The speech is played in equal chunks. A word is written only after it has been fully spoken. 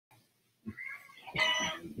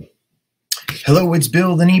Hello, it's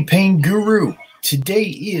Bill, the Knee Pain Guru. Today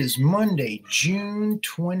is Monday, June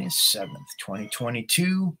 27th,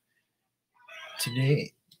 2022.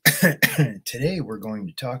 Today we're going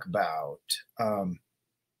to talk about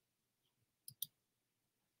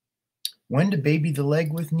when to baby the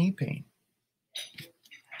leg with knee pain.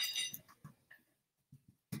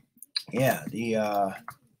 Yeah,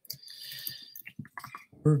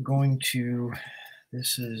 we're going to,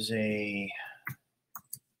 this is a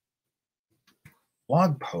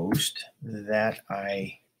blog post that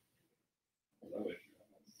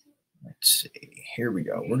let's see, here we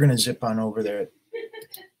go. We're going to zip on over there.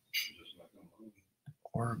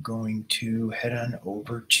 We're going to head on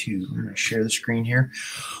over to, I'm going to share the screen here.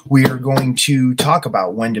 We are going to talk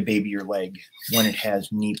about when to baby your leg when it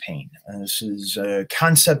has knee pain. This is a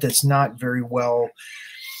concept that's not very well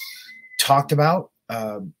talked about.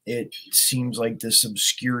 It seems like this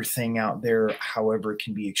obscure thing out there. However, it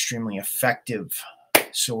can be extremely effective.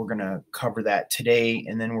 So we're going to cover that today,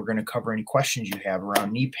 and then we're going to cover any questions you have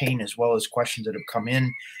around knee pain, as well as questions that have come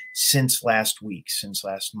in since last week, since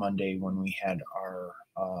last Monday when we had our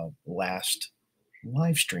last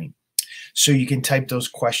live stream. So you can type those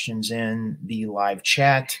questions in the live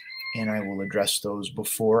chat, and I will address those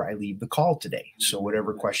before I leave the call today. So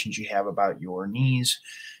whatever questions you have about your knees,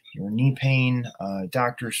 your knee pain,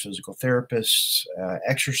 doctors, physical therapists,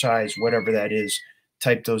 exercise, whatever that is,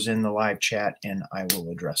 type those in the live chat and I will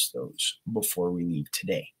address those before we leave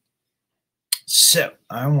today. So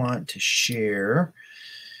I want to share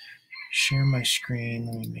my screen.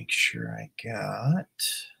 Let me make sure I got.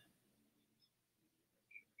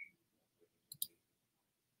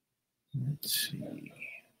 Let's see.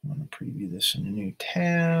 I want to preview this in a new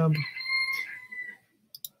tab.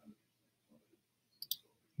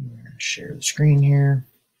 I'm going to share the screen here.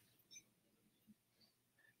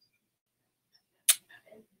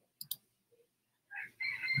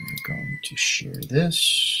 I'm going to share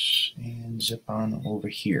this and zip on over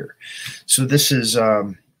here. So this is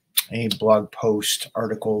a blog post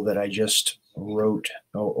article that I just wrote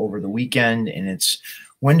over the weekend, and it's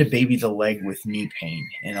when to baby the leg with knee pain.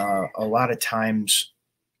 And a lot of times,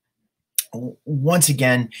 once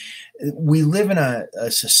again, we live in a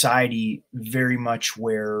society very much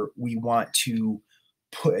where we want to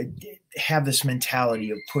have this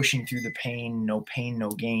mentality of pushing through the pain, no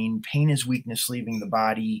gain. Pain is weakness leaving the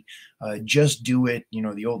body. Just do it. You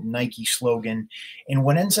know, the old Nike slogan. And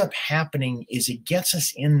what ends up happening is it gets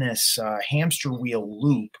us in this hamster wheel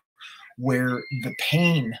loop where the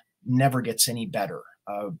pain never gets any better.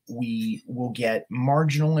 We will get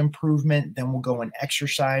marginal improvement, then we'll go and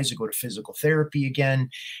exercise or go to physical therapy again,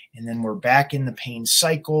 and then we're back in the pain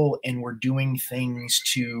cycle, and we're doing things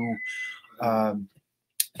to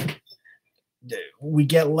we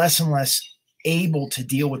get less and less able to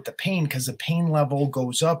deal with the pain because the pain level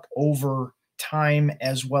goes up over time,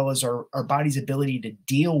 as well as our body's ability to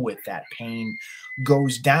deal with that pain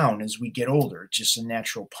goes down as we get older. It's just a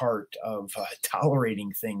natural part of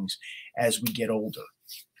tolerating things as we get older.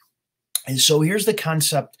 And so here's the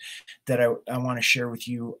concept that I want to share with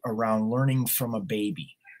you around learning from a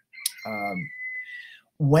baby.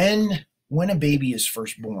 When a baby is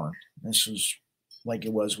first born, this was like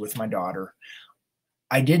it was with my daughter,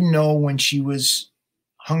 I didn't know when she was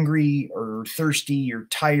hungry or thirsty or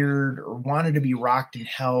tired or wanted to be rocked and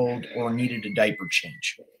held or needed a diaper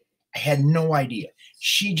change. I had no idea.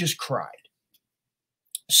 She just cried.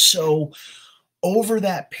 So over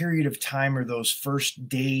that period of time, or those first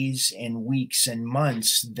days and weeks and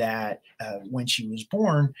months that when she was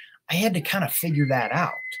born, I had to kind of figure that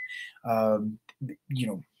out. You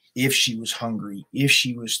know, if she was hungry, if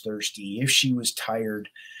she was thirsty, if she was tired,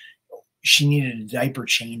 she needed a diaper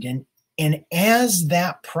change. And as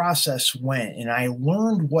that process went and I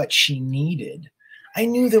learned what she needed, I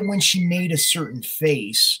knew that when she made a certain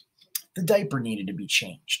face, the diaper needed to be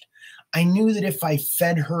changed. I knew that if I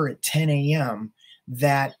fed her at 10 a.m.,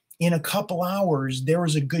 that in a couple hours, there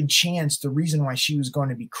was a good chance the reason why she was going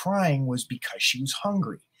to be crying was because she was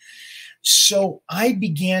hungry. So I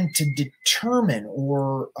began to determine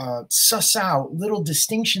or suss out little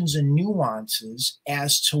distinctions and nuances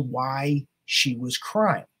as to why she was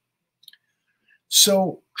crying.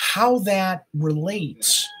 So how that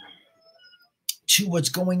relates to what's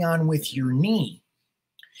going on with your knee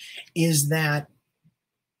is that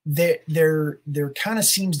there kind of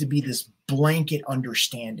seems to be this blanket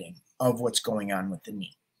understanding of what's going on with the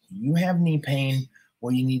knee. You have knee pain.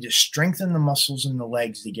 Well, you need to strengthen the muscles in the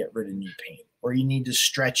legs to get rid of knee pain, or you need to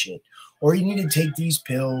stretch it, or you need to take these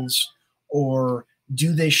pills, or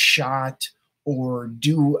do this shot, or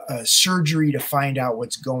do a surgery to find out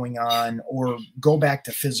what's going on, or go back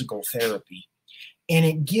to physical therapy. And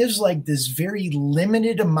it gives like this very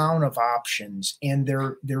limited amount of options, and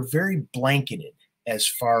they're very blanketed as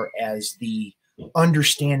far as the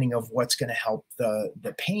understanding of what's going to help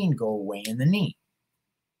the pain go away in the knee.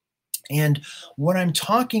 And what I'm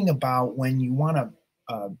talking about when you want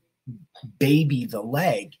to baby the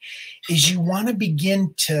leg is you want to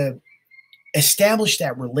begin to establish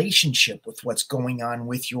that relationship with what's going on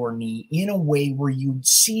with your knee in a way where you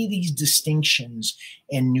see these distinctions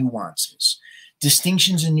and nuances.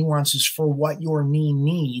 Distinctions and nuances for what your knee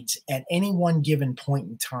needs at any one given point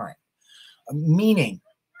in time. Meaning,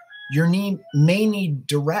 your knee may need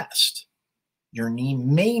to rest. Your knee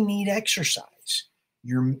may need exercise.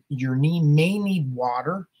 Your knee may need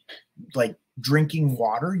water, like drinking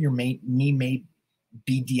water. Your knee may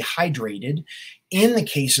be dehydrated. In the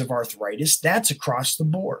case of arthritis, that's across the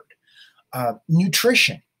board.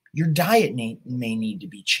 Nutrition, your diet may need to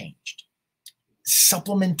be changed.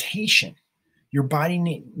 Supplementation, your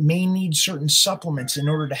body may need certain supplements in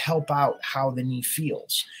order to help out how the knee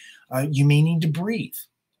feels. You may need to breathe.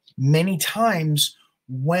 Many times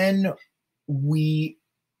when we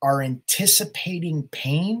are anticipating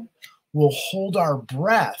pain, we'll hold our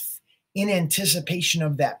breath in anticipation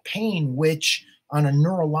of that pain, which on a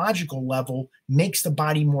neurological level makes the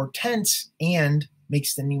body more tense and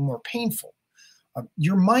makes the knee more painful.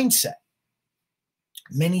 Your mindset.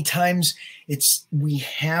 Many times we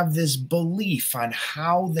have this belief on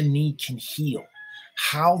how the knee can heal,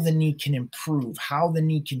 how the knee can improve, how the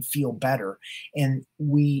knee can feel better. And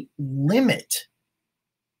we limit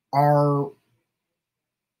our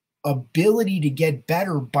ability to get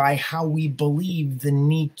better by how we believe the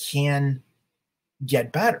knee can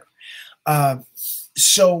get better.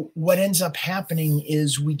 So what ends up happening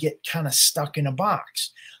is we get kind of stuck in a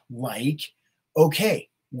box. Like, okay,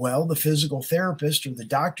 well, the physical therapist or the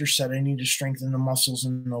doctor said I need to strengthen the muscles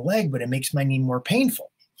in the leg, but it makes my knee more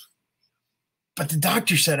painful. But the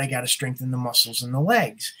doctor said I got to strengthen the muscles in the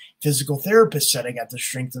legs. Physical therapist said I got to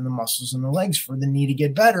strengthen the muscles in the legs for the knee to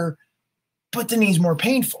get better, but the knee's more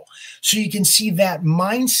painful. So you can see that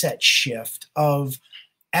mindset shift of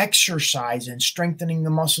exercise and strengthening the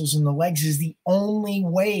muscles in the legs is the only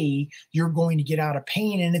way you're going to get out of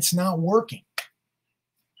pain, and it's not working.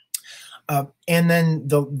 And then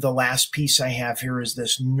the last piece I have here is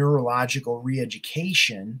this neurological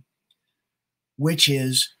re-education, which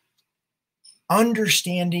is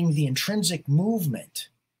understanding the intrinsic movement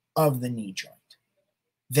of the knee joint,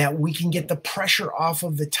 that we can get the pressure off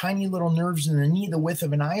of the tiny little nerves in the knee, the width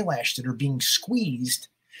of an eyelash, that are being squeezed,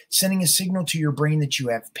 sending a signal to your brain that you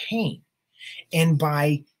have pain. And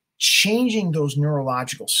by changing those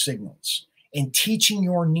neurological signals and teaching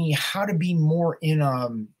your knee how to be more in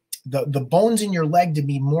the bones in your leg to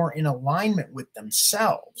be more in alignment with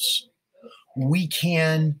themselves, we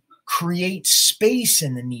can create space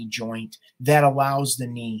in the knee joint that allows the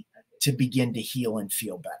knee to begin to heal and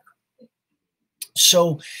feel better.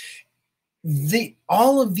 So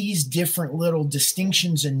all of these different little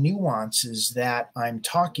distinctions and nuances that I'm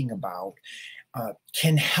talking about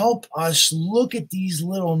can help us look at these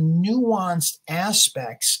little nuanced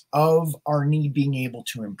aspects of our knee being able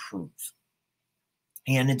to improve.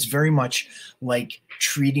 And it's very much like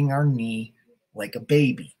treating our knee like a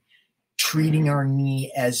baby, treating our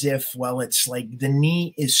knee as if, well, it's like the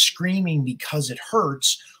knee is screaming because it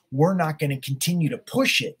hurts. We're not going to continue to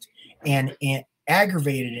push it and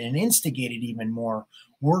aggravate it and instigate it even more.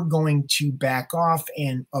 We're going to back off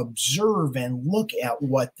and observe and look at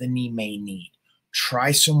what the knee may need.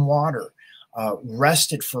 Try some water,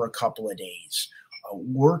 rest it for a couple of days,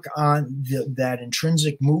 work on that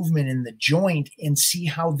intrinsic movement in the joint and see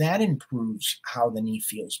how that improves how the knee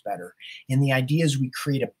feels better. And the idea is we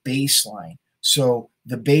create a baseline. So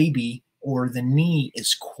the baby or the knee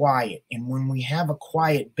is quiet. And when we have a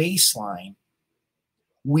quiet baseline,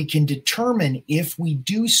 we can determine if we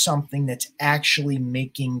do something that's actually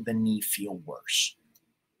making the knee feel worse.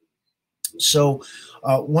 So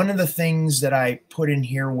one of the things that I put in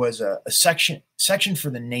here was a section for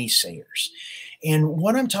the naysayers. And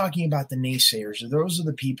what I'm talking about, the naysayers, those are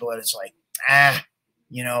the people that it's like,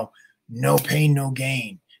 no pain, no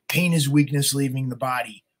gain. Pain is weakness leaving the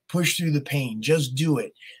body. Push through the pain. Just do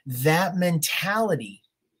it. That mentality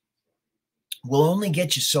will only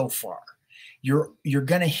get you so far. You're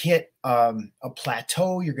going to hit a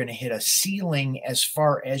plateau. You're going to hit a ceiling as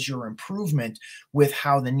far as your improvement with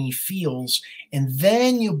how the knee feels. And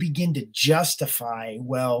then you'll begin to justify,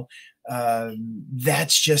 well,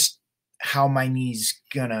 that's just how my knee's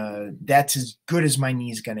gonna, that's as good as my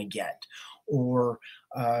knee's gonna get. Or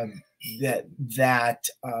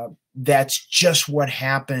that's just what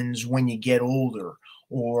happens when you get older.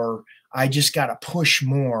 Or I just got to push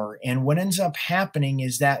more. And what ends up happening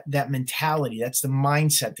is that mentality, that's the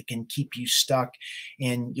mindset that can keep you stuck.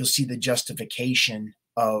 And you'll see the justification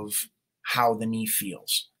of how the knee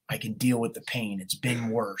feels. I can deal with the pain. It's been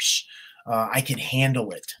worse. I can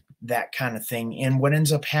handle it, that kind of thing. And what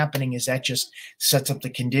ends up happening is that just sets up the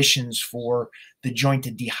conditions for the joint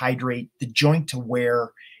to dehydrate, the joint to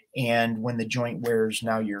wear. And when the joint wears,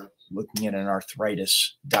 now you're looking at an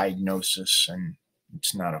arthritis diagnosis, and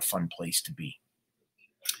it's not a fun place to be.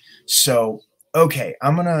 So, okay,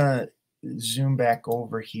 I'm going to zoom back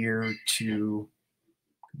over here to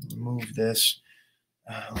move this.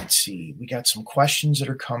 Let's see. We got some questions that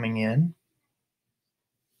are coming in.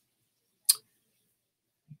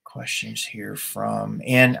 Questions here from,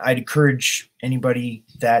 and I'd encourage anybody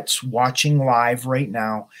that's watching live right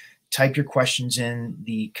now, type your questions in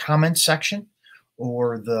the comment section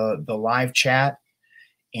or the live chat,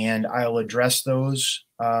 and I'll address those.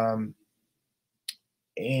 And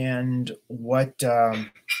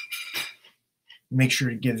make sure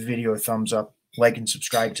to give the video a thumbs up, like and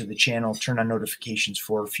subscribe to the channel, turn on notifications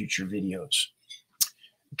for future videos.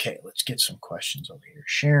 Okay, let's get some questions over here.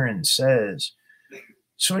 Sharon says,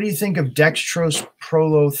 so what do you think of dextrose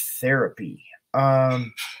prolotherapy?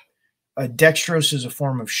 Dextrose is a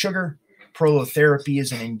form of sugar. Prolotherapy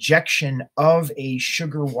is an injection of a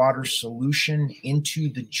sugar water solution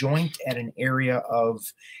into the joint at an area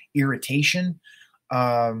of irritation.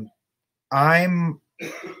 I'm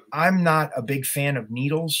not a big fan of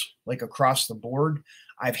needles, like across the board.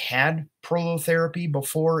 I've had prolotherapy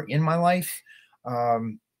before in my life.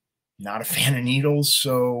 Not a fan of needles.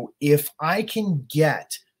 So if I can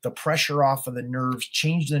get the pressure off of the nerves,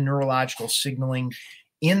 change the neurological signaling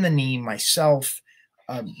in the knee myself,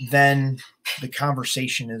 then the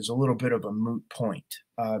conversation is a little bit of a moot point.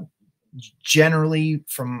 Generally,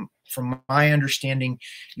 from my understanding,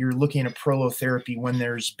 you're looking at prolotherapy when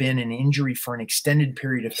there's been an injury for an extended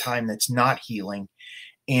period of time that's not healing.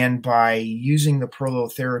 And by using the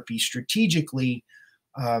prolotherapy strategically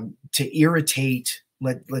to irritate,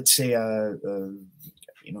 let's say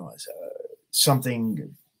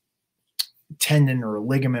something, tendon or a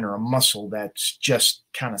ligament or a muscle that's just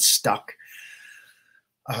kind of stuck,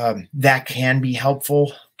 that can be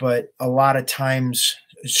helpful. But a lot of times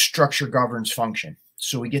structure governs function.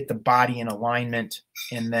 So we get the body in alignment,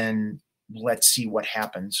 and then let's see what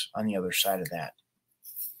happens on the other side of that.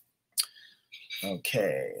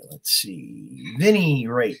 Okay, let's see. Vinny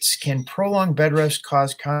writes, can prolonged bed rest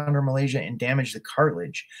cause chondromalacia and damage the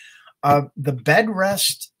cartilage? The bed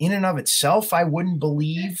rest in and of itself, I wouldn't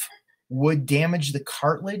believe would damage the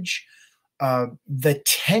cartilage. The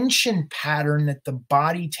tension pattern that the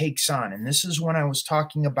body takes on, and this is when I was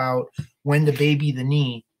talking about when to baby the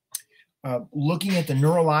knee, looking at the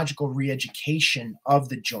neurological re-education of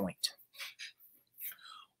the joint.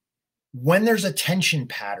 When there's a tension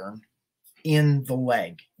pattern in the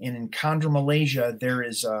leg, and in chondromalacia, there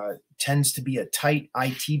is tends to be a tight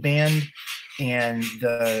IT band, and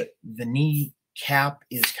the knee cap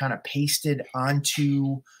is kind of pasted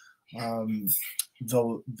onto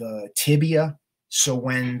the tibia. So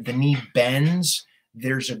when the knee bends,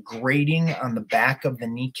 there's a grating on the back of the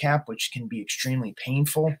kneecap, which can be extremely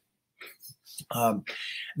painful.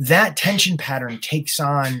 That tension pattern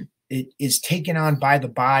is taken on by the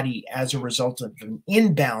body as a result of an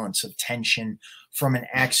imbalance of tension from an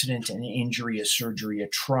accident, an injury, a surgery, a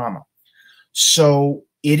trauma. So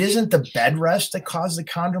it isn't the bed rest that caused the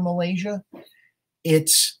chondromalacia.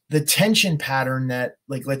 It's the tension pattern that,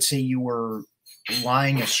 like, let's say you were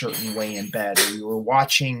lying a certain way in bed, or you were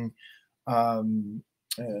watching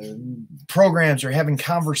programs or having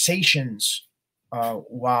conversations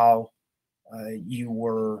while you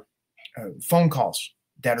were phone calls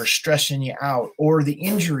that are stressing you out, or the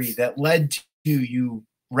injury that led to you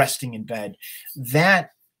resting in bed.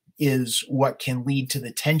 That is what can lead to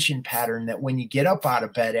the tension pattern that when you get up out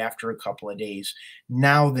of bed after a couple of days,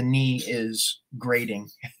 now the knee is grating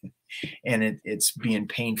and it's being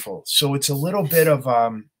painful. So it's a little bit of,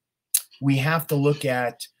 we have to look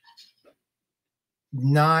at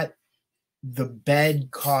not the bed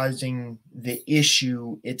causing the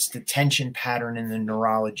issue, it's the tension pattern in the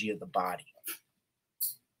neurology of the body.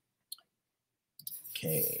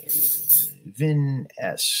 Okay, Vinny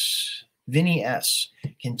S.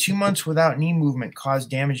 Can 2 months without knee movement cause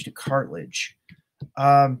damage to cartilage?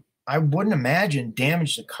 I wouldn't imagine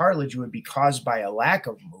damage to cartilage would be caused by a lack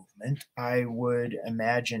of movement. I would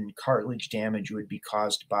imagine cartilage damage would be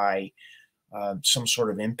caused by some sort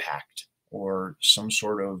of impact or some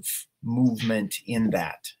sort of movement in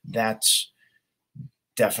that. That's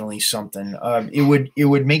definitely something. It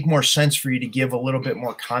would make more sense for you to give a little bit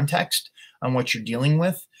more context on what you're dealing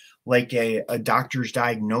with, like a doctor's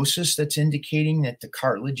diagnosis that's indicating that the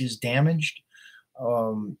cartilage is damaged.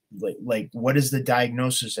 Like what is the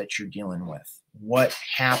diagnosis that you're dealing with? What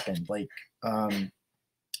happened? Like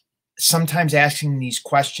sometimes asking these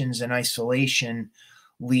questions in isolation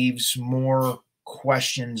leaves more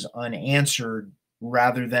questions unanswered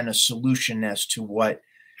rather than a solution as to what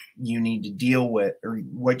you need to deal with or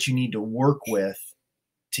what you need to work with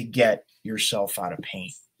to get yourself out of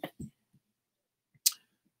pain.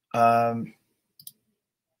 The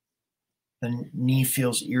knee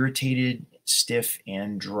feels irritated, stiff,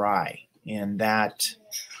 and dry. And that,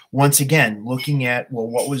 once again, looking at, well,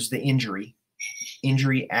 what was the injury?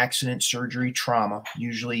 Injury, accident, surgery, trauma.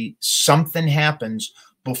 Usually something happens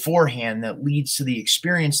beforehand that leads to the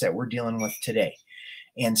experience that we're dealing with today.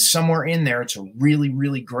 And somewhere in there, it's a really,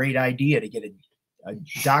 really great idea to get a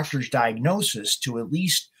doctor's diagnosis to at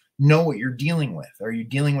least know what you're dealing with. Are you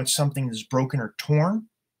dealing with something that's broken or torn?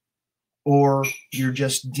 Or you're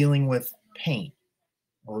just dealing with pain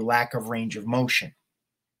or lack of range of motion?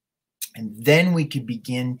 And then we could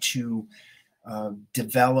begin to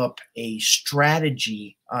develop a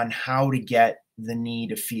strategy on how to get the knee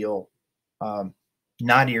to feel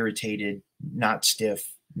not irritated, not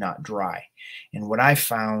stiff, not dry. And what I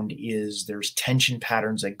found is there's tension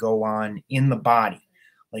patterns that go on in the body,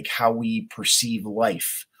 like how we perceive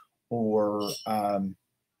life, or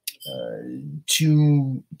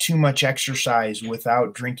too much exercise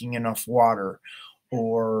without drinking enough water,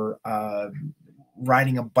 or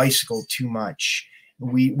riding a bicycle too much.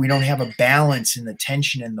 We don't have a balance in the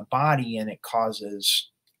tension in the body, and it causes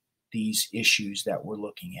these issues that we're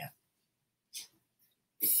looking at.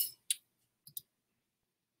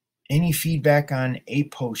 Any feedback on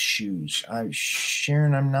APOS shoes?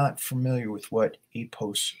 Sharon, I'm not familiar with what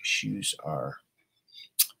APOS shoes are.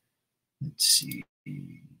 Let's see.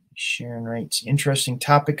 Sharon writes, interesting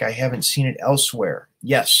topic. I haven't seen it elsewhere.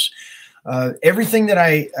 Yes. Everything that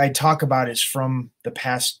I talk about is from the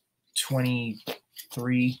past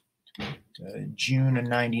 23. June of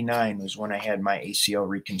 '99 was when I had my ACL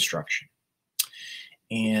reconstruction.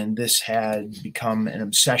 And this had become an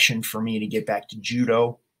obsession for me to get back to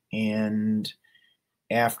judo. And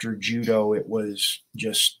after judo, it was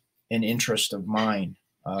just an interest of mine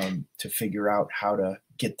to figure out how to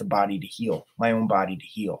get the body to heal, my own body to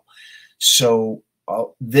heal. So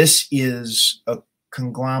this is a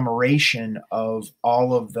conglomeration of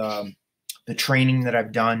all of the training that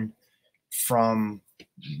I've done, from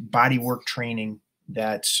body work training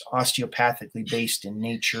that's osteopathically based in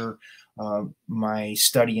nature, my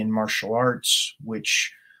study in martial arts,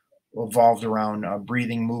 which evolved around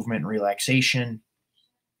breathing, movement, and relaxation.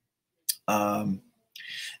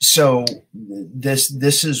 So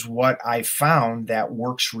this is what I found that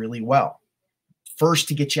works really well. First,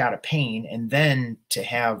 to get you out of pain, and then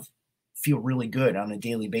to feel really good on a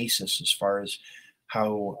daily basis as far as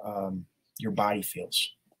how your body feels.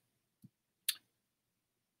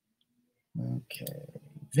 Okay.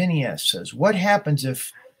 Vinny S says, what happens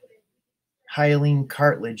if hyaline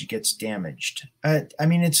cartilage gets damaged? I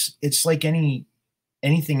mean, it's like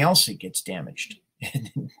anything else that gets damaged.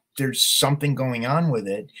 There's something going on with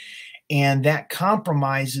it, and that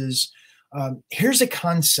compromises. Here's a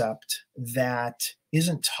concept that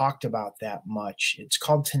isn't talked about that much. It's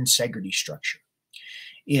called tensegrity structure.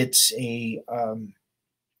 It's the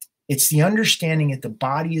understanding that the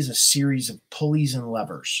body is a series of pulleys and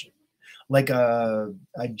levers, like a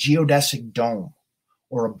geodesic dome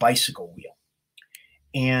or a bicycle wheel.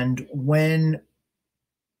 And when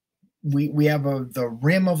we have the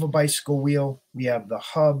rim of a bicycle wheel, we have the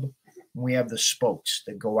hub, and we have the spokes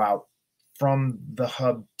that go out from the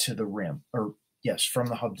hub to the rim, or yes, from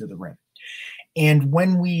the hub to the rim. And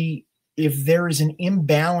if there is an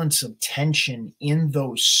imbalance of tension in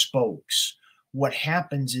those spokes, what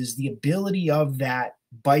happens is the ability of that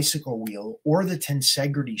bicycle wheel or the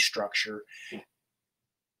tensegrity structure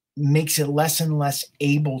makes it less and less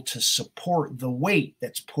able to support the weight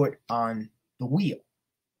that's put on the wheel.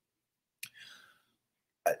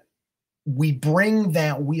 We bring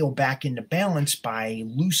that wheel back into balance by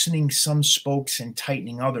loosening some spokes and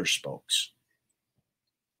tightening other spokes.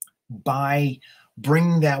 By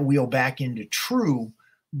bringing that wheel back into true,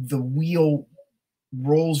 the wheel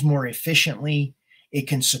rolls more efficiently, it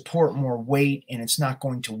can support more weight, and it's not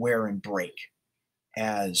going to wear and break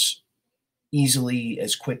as easily,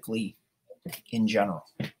 as quickly in general.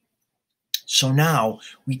 So now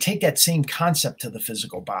we take that same concept to the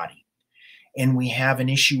physical body, and we have an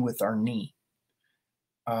issue with our knee.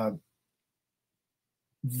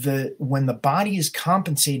 when the body is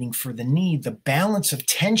compensating for the knee, the balance of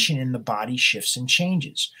tension in the body shifts and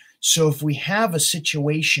changes. So if we have a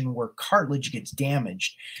situation where cartilage gets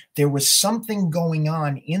damaged, there was something going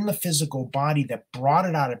on in the physical body that brought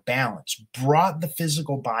it out of balance, brought the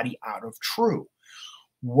physical body out of true.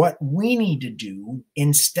 What we need to do,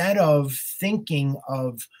 instead of thinking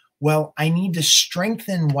of, well, I need to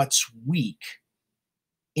strengthen what's weak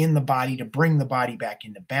in the body to bring the body back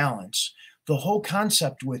into balance, the whole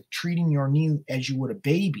concept with treating your knee as you would a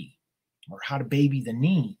baby, or how to baby the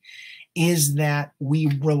knee, is that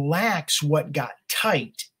we relax what got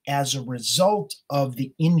tight as a result of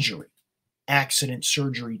the injury, accident,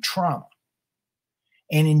 surgery, trauma.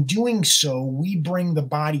 And in doing so, we bring the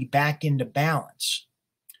body back into balance.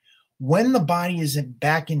 When the body isn't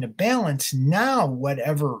back into balance, now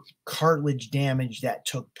whatever cartilage damage that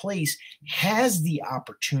took place has the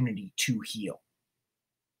opportunity to heal.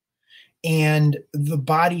 And the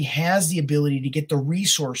body has the ability to get the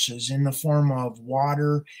resources in the form of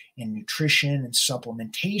water and nutrition and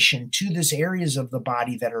supplementation to these areas of the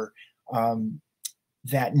body that are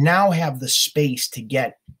that now have the space to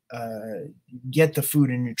get the food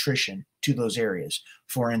and nutrition to those areas.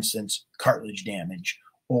 For instance, cartilage damage,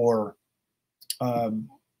 or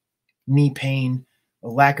knee pain, a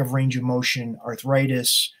lack of range of motion,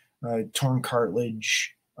 arthritis, torn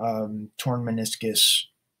cartilage, torn meniscus,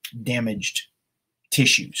 damaged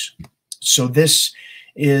tissues. So this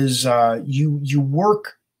is you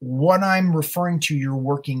work, what I'm referring to, you're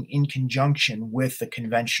working in conjunction with the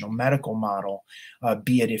conventional medical model,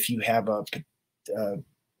 be it if you have a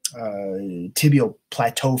tibial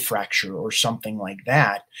plateau fracture or something like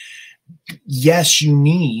that. Yes, you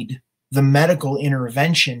need the medical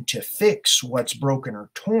intervention to fix what's broken or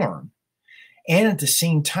torn. And at the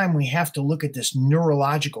same time, we have to look at this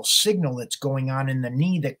neurological signal that's going on in the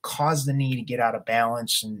knee that caused the knee to get out of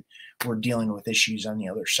balance. And we're dealing with issues on the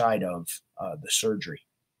other side of the surgery,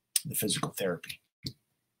 the physical therapy.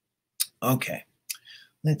 Okay,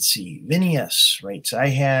 let's see. Vinny S. writes, I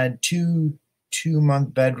had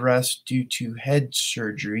two-month bed rest due to head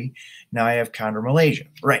surgery. Now I have chondromalacia.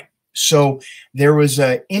 Right. So there was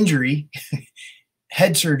an injury,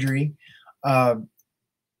 head surgery,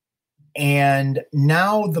 and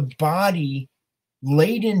now the body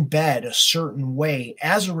laid in bed a certain way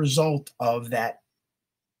as a result of that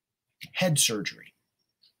head surgery.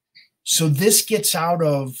 So this gets out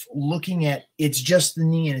of looking at it's just the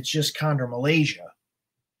knee and it's just chondromalacia,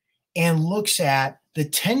 and looks at the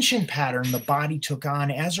tension pattern the body took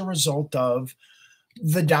on as a result of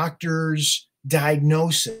the doctor's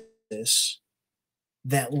diagnosis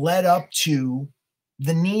that led up to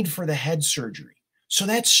the need for the head surgery. So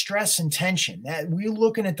that's stress and tension. That we're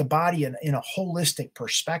looking at the body in a holistic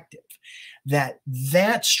perspective. That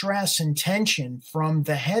stress and tension from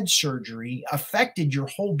the head surgery affected your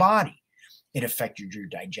whole body. It affected your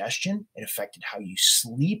digestion. It affected how you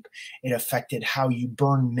sleep. It affected how you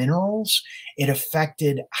burn minerals. It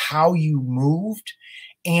affected how you moved.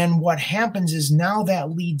 And what happens is now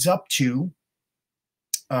that leads up to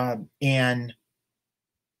the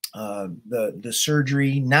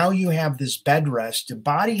surgery. Now you have this bed rest. The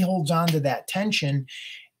body holds on to that tension,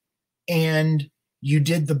 and you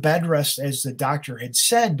did the bed rest as the doctor had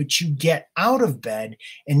said, but you get out of bed,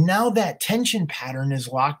 and now that tension pattern is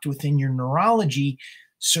locked within your neurology,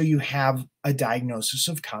 so you have a diagnosis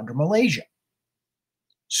of chondromalacia.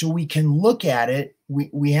 So we can look at it.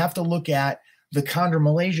 We have to look at the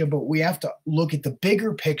chondromalacia, but we have to look at the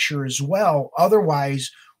bigger picture as well. Otherwise,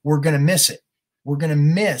 we're going to miss it. We're going to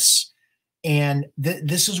miss. And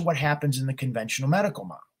this is what happens in the conventional medical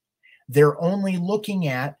model. They're only looking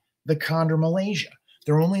at the chondromalacia.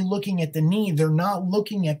 They're only looking at the knee. They're not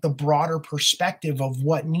looking at the broader perspective of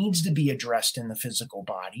what needs to be addressed in the physical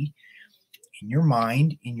body, in your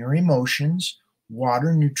mind, in your emotions,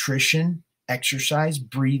 water, nutrition, exercise,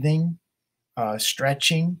 breathing,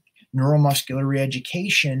 stretching, neuromuscular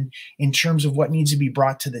reeducation, in terms of what needs to be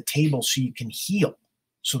brought to the table so you can heal,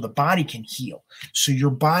 so the body can heal, so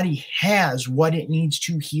your body has what it needs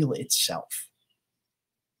to heal itself.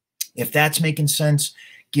 If that's making sense,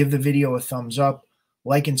 give the video a thumbs up,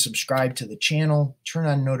 like and subscribe to the channel, turn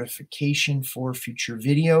on notification for future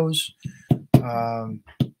videos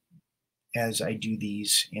as I do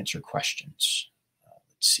these, answer questions.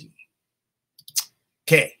 Let's see.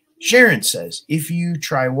 Okay. Sharon says, if you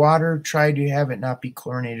try water, try to have it not be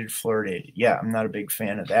chlorinated, fluoridated. Yeah, I'm not a big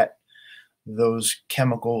fan of that, those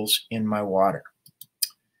chemicals in my water.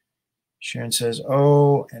 Sharon says,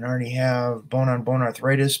 oh, and I already have bone-on-bone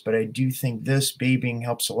arthritis, but I do think this babying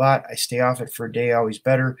helps a lot. I stay off it for a day, always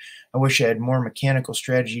better. I wish I had more mechanical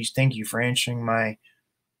strategies. Thank you for answering my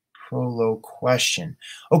Prolo question.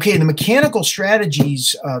 Okay, the mechanical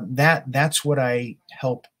strategies, that's what I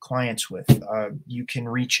help clients with. You can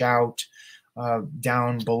reach out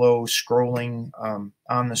down below, scrolling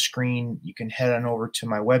on the screen. You can head on over to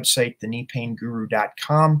my website,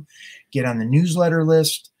 thekneepainguru.com, get on the newsletter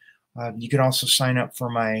list. You can also sign up for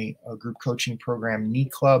my group coaching program, Knee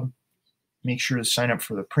Club. Make sure to sign up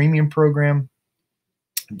for the premium program.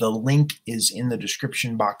 The link is in the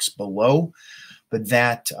description box below, but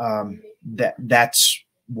that's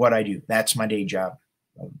what I do. That's my day job,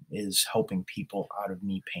 is helping people out of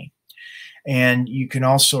knee pain. And you can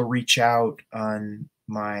also reach out on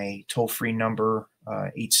my toll-free number,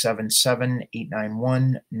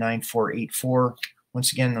 877-891-9484.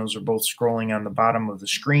 Once again, those are both scrolling on the bottom of the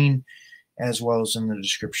screen, as well as in the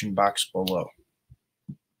description box below.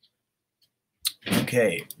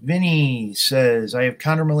 Okay, Vinny says, I have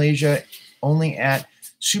chondromalacia only at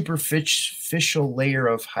superficial layer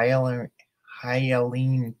of hyaline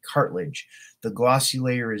cartilage. The glossy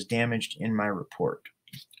layer is damaged in my report.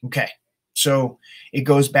 Okay, so it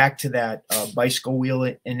goes back to that bicycle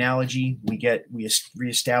wheel analogy. We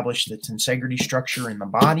reestablish the tensegrity structure in the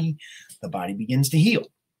body begins to heal.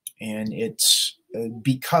 And it's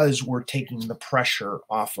because we're taking the pressure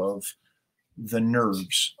off of the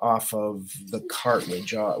nerves, off of the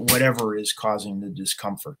cartilage, whatever is causing the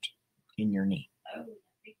discomfort in your knee.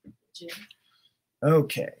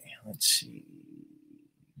 Okay, let's see.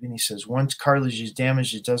 Vinny says, once cartilage is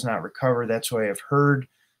damaged, it does not recover. That's what I have heard.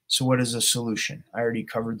 So what is the solution? I already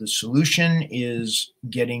covered the solution is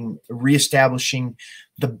reestablishing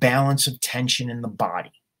the balance of tension in the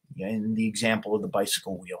body. In the example of the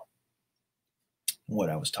bicycle wheel, what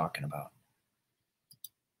I was talking about.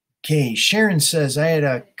 Okay, Sharon says, I had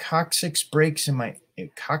a coccyx break in my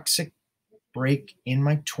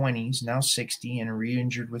 20s, now 60, and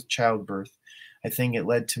re-injured with childbirth. I think it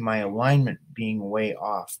led to my alignment being way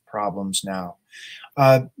off. Problems now.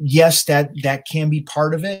 Yes, that can be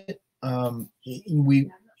part of it.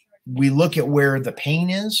 We look at where the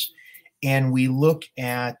pain is, and we look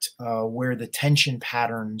at where the tension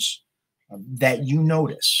patterns that you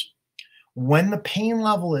notice. When the pain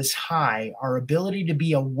level is high, our ability to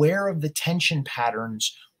be aware of the tension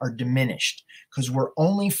patterns are diminished because we're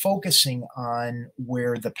only focusing on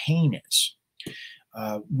where the pain is.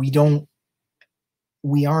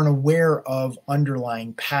 We aren't aware of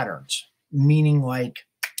underlying patterns, meaning like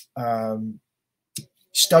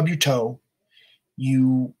stub your toe,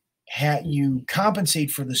 you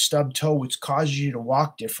compensate for the stub toe, which causes you to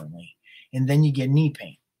walk differently, and then you get knee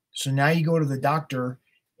pain. So now you go to the doctor,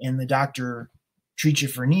 and the doctor treats you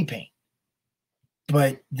for knee pain.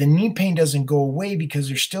 But the knee pain doesn't go away because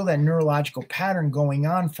there's still that neurological pattern going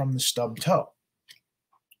on from the stub toe.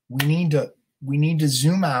 We need to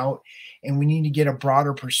zoom out, and we need to get a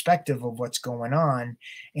broader perspective of what's going on.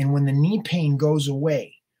 And when the knee pain goes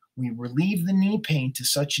away, we relieve the knee pain to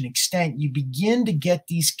such an extent, you begin to get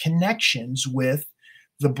these connections with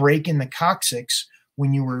the break in the coccyx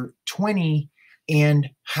when you were 20 and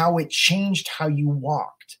how it changed how you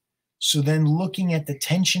walked. So then looking at the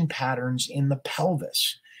tension patterns in the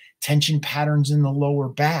pelvis, tension patterns in the lower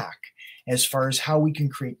back, as far as how we can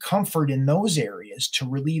create comfort in those areas to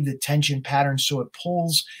relieve the tension pattern so it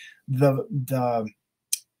pulls the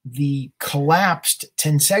collapsed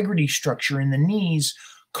tensegrity structure in the knees,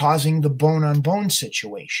 causing the bone-on-bone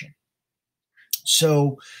situation.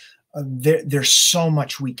 So there's so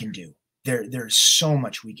much we can do. There's so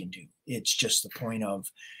much we can do. It's just the point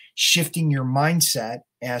of shifting your mindset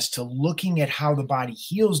as to looking at how the body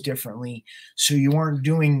heals differently so you aren't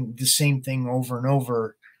doing the same thing over and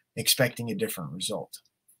over expecting a different result.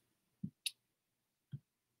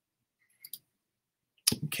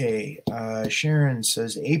 Okay, Sharon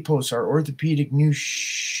says, APOS are orthopedic new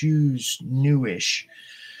shoes, newish.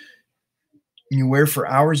 You wear for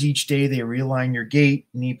hours each day. They realign your gait,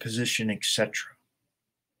 knee position, etc.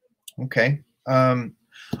 Okay.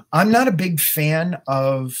 I'm not a big fan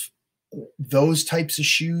of those types of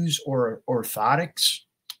shoes or orthotics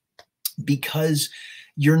because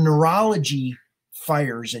your neurology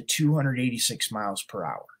fires at 286 miles per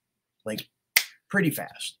hour, like pretty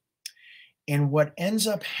fast. And what ends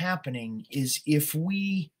up happening is if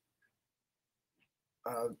we,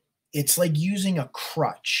 it's like using a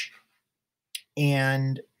crutch.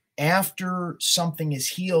 And after something is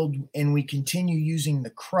healed and we continue using the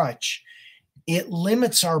crutch, it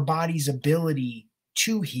limits our body's ability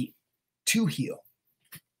to heal.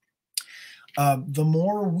 The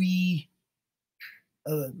more we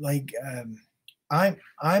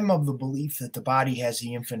I'm of the belief that the body has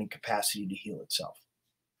the infinite capacity to heal itself.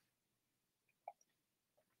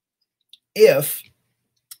 If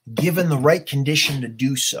given the right condition to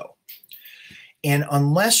do so. And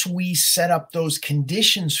unless we set up those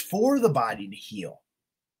conditions for the body to heal,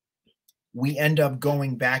 we end up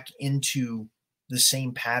going back into the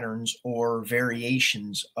same patterns or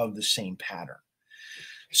variations of the same pattern.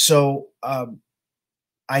 So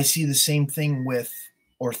I see the same thing with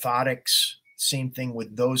orthotics, same thing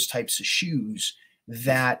with those types of shoes,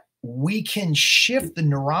 that we can shift the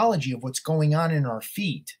neurology of what's going on in our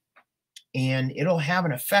feet, and it'll have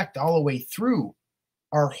an effect all the way through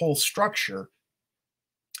our whole structure.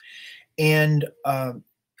 And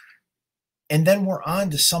then we're on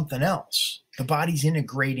to something else. The body's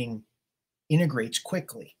integrates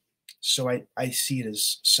quickly. So I see it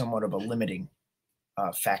as somewhat of a limiting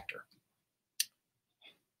factor.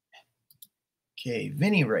 Okay,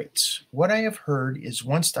 Vinny writes, what I have heard is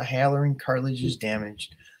once the hyaline cartilage is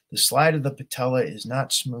damaged, the slide of the patella is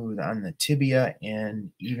not smooth on the tibia,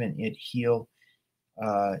 and it heals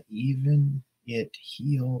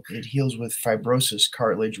with fibrosis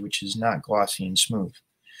cartilage, which is not glossy and smooth.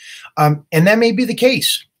 And that may be the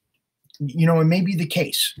case. You know, it may be the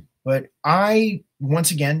case. But once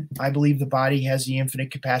again, I believe the body has the infinite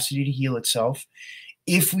capacity to heal itself.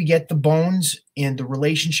 If we get the bones and the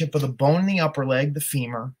relationship of the bone in the upper leg, the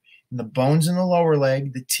femur, and the bones in the lower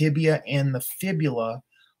leg, the tibia and the fibula,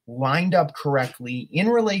 lined up correctly in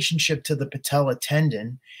relationship to the patella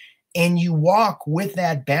tendon, and you walk with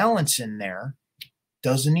that balance in there,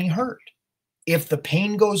 does the knee hurt? If the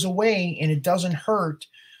pain goes away and it doesn't hurt,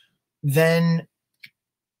 then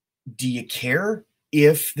do you care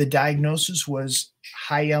if the diagnosis was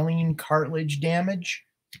hyaline cartilage damage?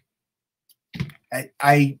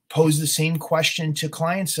 I pose the same question to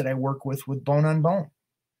clients that I work with bone on bone.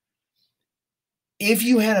 If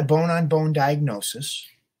you had a bone on bone diagnosis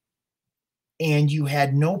and you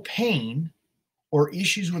had no pain or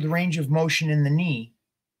issues with range of motion in the knee,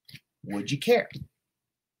 would you care?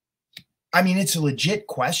 I mean, it's a legit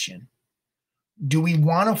question. Do we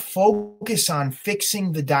want to focus on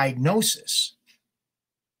fixing the diagnosis?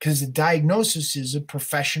 Because the diagnosis is a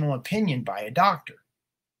professional opinion by a doctor.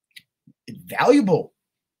 Valuable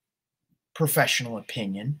professional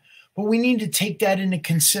opinion, but we need to take that into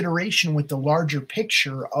consideration with the larger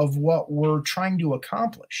picture of what we're trying to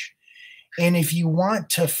accomplish. And if you want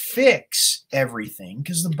to fix everything,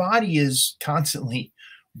 because the body is constantly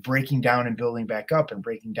breaking down and building back up and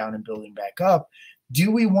breaking down and building back up,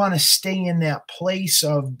 do we want to stay in that place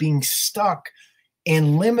of being stuck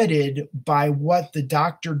and limited by what the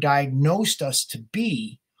doctor diagnosed us to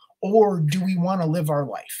be, or do we want to live our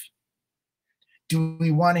life? Do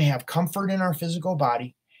we want to have comfort in our physical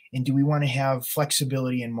body, and do we want to have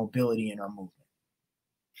flexibility and mobility in our movement?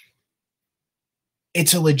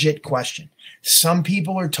 It's a legit question. Some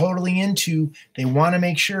people are totally into, they want to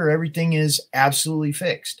make sure everything is absolutely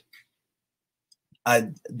fixed.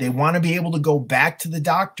 They want to be able to go back to the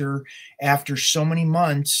doctor after so many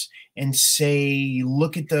months and say,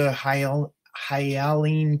 look at the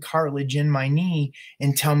hyaline cartilage in my knee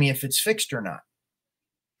and tell me if it's fixed or not.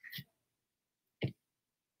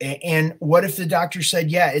 And what if the doctor said,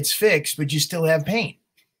 yeah, it's fixed, but you still have pain?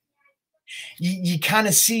 You kind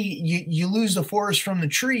of see, you lose the forest from the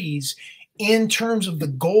trees in terms of the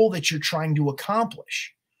goal that you're trying to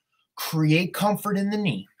accomplish. Create comfort in the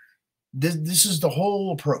knee. This is the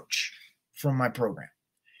whole approach from my program.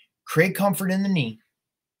 Create comfort in the knee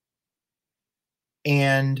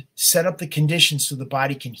and set up the conditions so the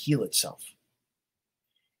body can heal itself.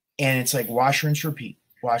 And it's like wash, rinse, repeat,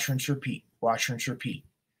 wash, rinse, repeat, wash, rinse, repeat.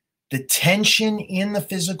 The tension in the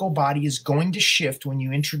physical body is going to shift when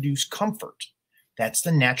you introduce comfort. That's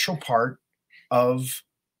the natural part of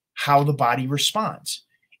how the body responds.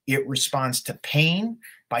 It responds to pain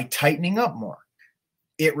by tightening up more.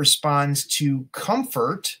 It responds to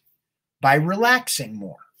comfort by relaxing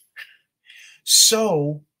more.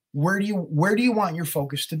 So where do you want your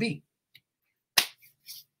focus to be?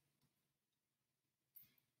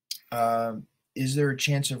 Is there a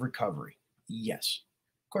chance of recovery? Yes.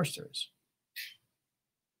 Of course there is.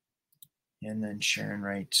 And then Sharon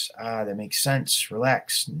writes, that makes sense.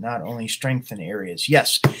 Relax, not only strengthen areas.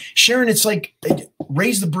 Yes, Sharon, it's like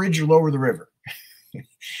raise the bridge or lower the river.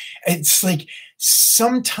 It's like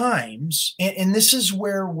sometimes, and this is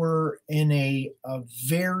where we're in a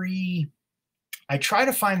very, I try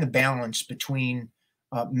to find the balance between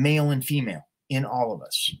male and female in all of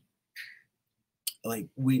us. Like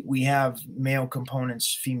we have male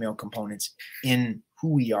components, female components in who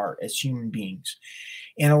we are as human beings.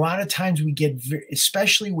 And a lot of times we get,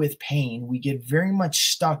 especially with pain, we get very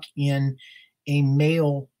much stuck in a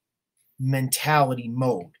male mentality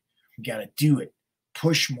mode. We got to do it,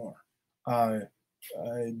 push more,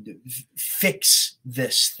 fix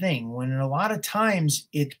this thing, when a lot of times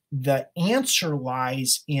the answer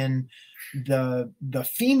lies in the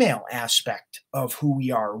female aspect of who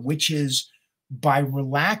we are, which is by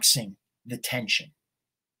relaxing the tension,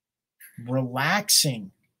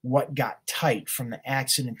 relaxing what got tight from the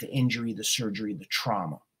accident, the injury, the surgery, the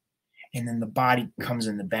trauma, and then the body comes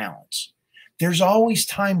into balance. There's always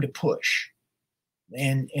time to push,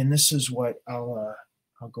 and this is what I'll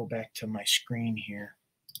go back to my screen here.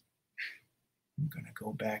 I'm going to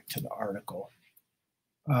go back to the article.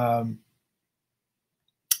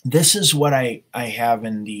 This is what I have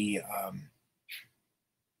in the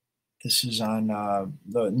this is on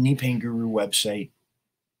the Knee Pain Guru website.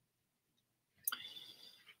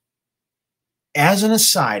 As an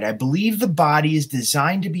aside, I believe the body is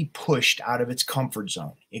designed to be pushed out of its comfort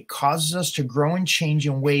zone. It causes us to grow and change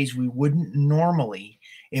in ways we wouldn't normally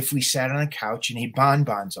if we sat on a couch and ate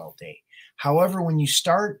bonbons all day. However, when you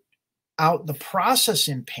start out the process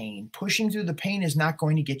in pain, pushing through the pain is not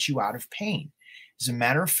going to get you out of pain. As a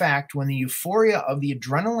matter of fact, when the euphoria of the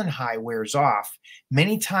adrenaline high wears off,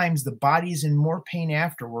 many times the body is in more pain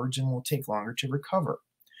afterwards and will take longer to recover.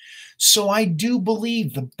 So I do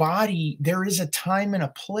believe the body, there is a time and a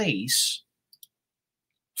place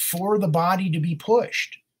for the body to be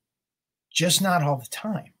pushed, just not all the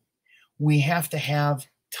time. We have to have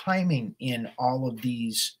timing in all of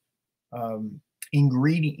these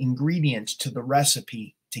ingredients to the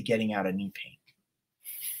recipe to getting out of knee pain.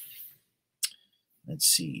 Let's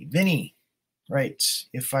see. Vinny writes,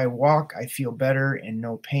 if I walk, I feel better and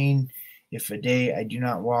no pain. If a day I do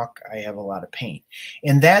not walk, I have a lot of pain.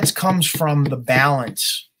 And that comes from the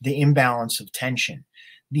balance, the imbalance of tension.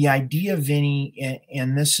 The idea, Vinny,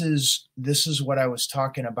 and this is what I was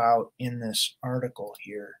talking about in this article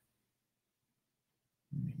here.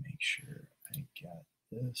 Let me make sure I got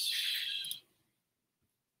this.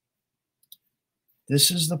 This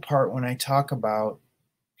is the part when I talk about,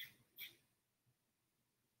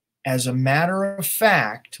 as a matter of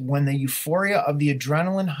fact, when the euphoria of the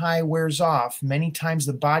adrenaline high wears off, many times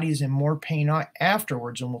the body is in more pain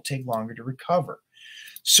afterwards and will take longer to recover.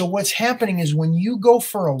 So what's happening is when you go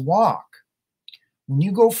for a walk,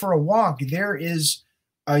 there is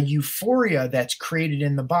a euphoria that's created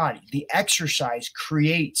in the body. The exercise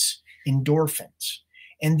creates endorphins.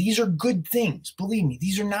 And these are good things. Believe me,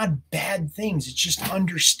 these are not bad things. It's just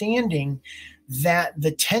understanding that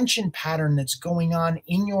the tension pattern that's going on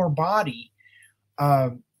in your body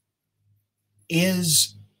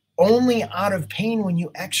is only out of pain when you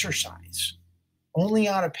exercise, only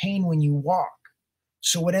out of pain when you walk.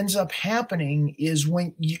 So what ends up happening is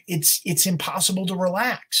when it's impossible to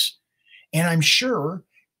relax. And I'm sure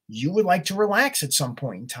you would like to relax at some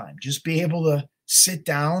point in time, just be able to sit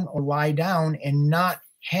down or lie down and not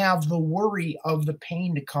have the worry of the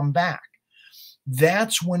pain to come back.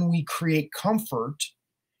 That's when we create comfort,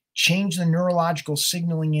 change the neurological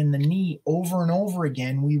signaling in the knee over and over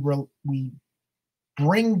again. We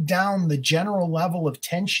bring down the general level of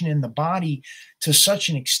tension in the body to such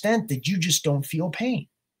an extent that you just don't feel pain.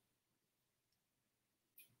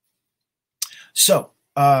 So,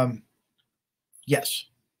 yes.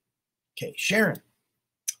 Okay, Sharon.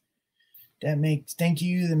 Thank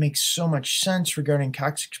you. That makes so much sense regarding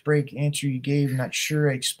coccyx break. Answer you gave. Not sure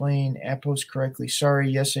I explained APOS correctly. Sorry.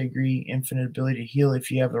 Yes, I agree. Infinite ability to heal if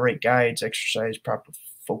you have the right guides, exercise, proper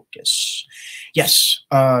focus. Yes,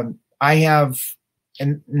 I have,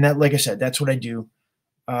 and that, like I said, that's what I do.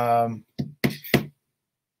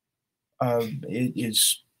 It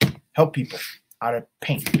is help people out of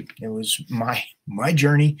pain. It was my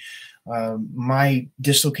journey. I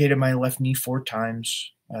dislocated my left knee 4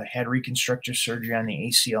 times. Had reconstructive surgery on the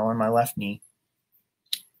ACL on my left knee.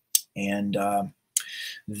 And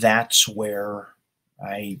that's where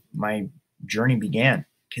my journey began.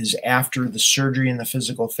 Because after the surgery and the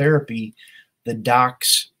physical therapy, the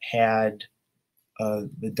doctor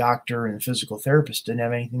and the physical therapist didn't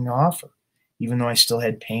have anything to offer. Even though I still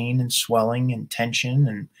had pain and swelling and tension,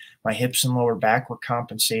 and my hips and lower back were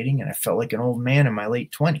compensating, and I felt like an old man in my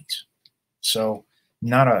late 20s. So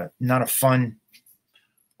not a fun.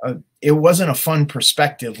 It wasn't a fun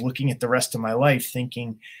perspective looking at the rest of my life,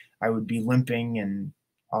 thinking I would be limping and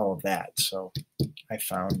all of that. So I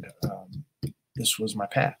found this was my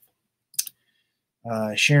path.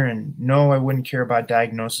 Sharon, no, I wouldn't care about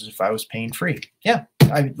diagnosis if I was pain-free. Yeah,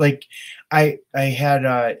 I had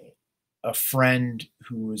a friend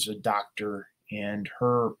who was a doctor, and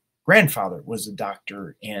her grandfather was a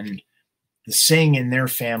doctor, and the saying in their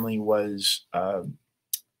family was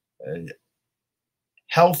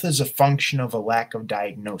health is a function of a lack of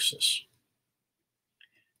diagnosis.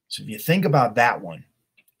 So if you think about that one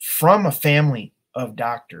from a family of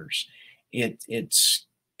doctors, it's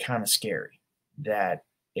kind of scary that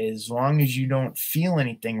as long as you don't feel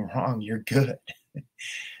anything wrong, you're good.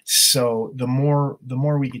 So the more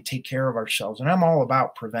we could take care of ourselves, and I'm all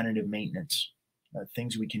about preventative maintenance,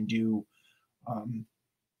 things we can do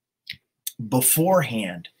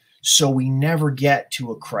beforehand, so we never get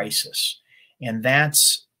to a crisis. And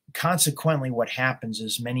that's consequently what happens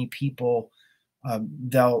is many people,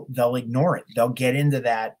 they'll ignore it. They'll get into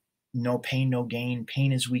that no pain, no gain,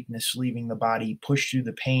 pain is weakness leaving the body, push through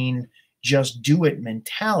the pain, just do it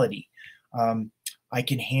mentality. I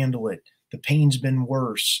can handle it. The pain's been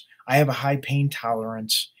worse. I have a high pain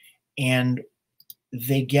tolerance. And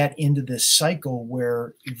they get into this cycle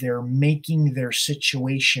where they're making their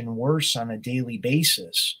situation worse on a daily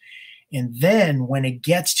basis. And then when it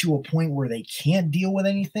gets to a point where they can't deal with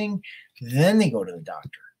anything, then they go to the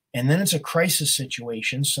doctor. And then it's a crisis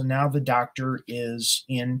situation. So now the doctor is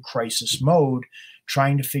in crisis mode,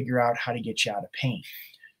 trying to figure out how to get you out of pain.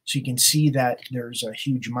 So you can see that there's a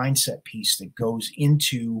huge mindset piece that goes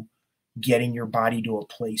into getting your body to a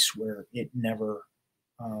place where it never,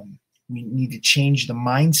 we need to change the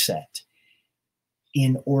mindset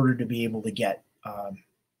in order to be able to get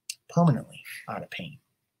permanently out of pain.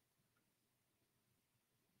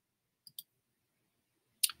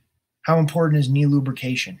 How important is knee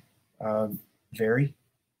lubrication? Very.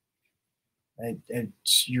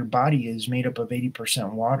 Your body is made up of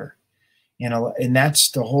 80% water. And that's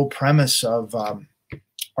the whole premise of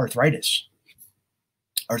arthritis.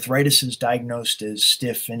 Arthritis is diagnosed as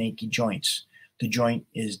stiff and achy joints. The joint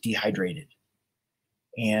is dehydrated.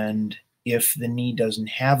 And if the knee doesn't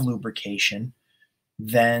have lubrication,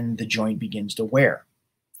 then the joint begins to wear.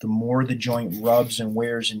 The more the joint rubs and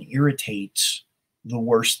wears and irritates, the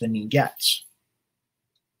worse the knee gets.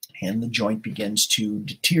 And the joint begins to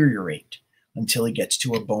deteriorate until it gets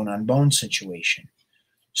to a bone-on-bone situation.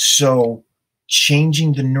 So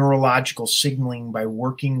changing the neurological signaling by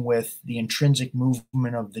working with the intrinsic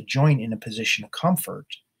movement of the joint in a position of comfort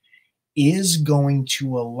is going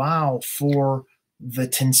to allow for the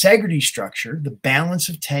tensegrity structure, the balance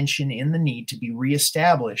of tension in the knee, to be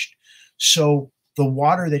reestablished. So the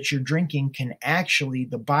water that you're drinking can actually,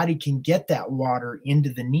 the body can get that water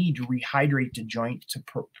into the knee to rehydrate the joint to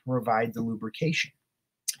provide the lubrication.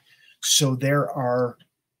 So there's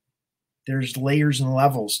layers and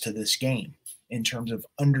levels to this game in terms of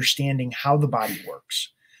understanding how the body works.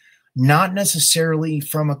 Not necessarily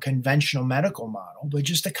from a conventional medical model, but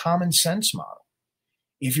just a common sense model.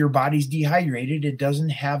 If your body's dehydrated, it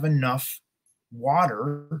doesn't have enough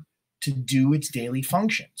water to do its daily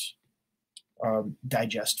functions.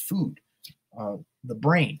 Digest food, the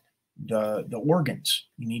brain, the organs.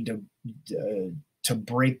 You need to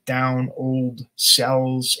break down old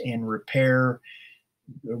cells and repair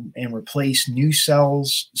and replace new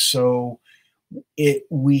cells. So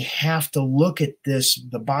we have to look at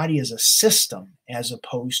the body as a system as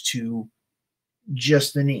opposed to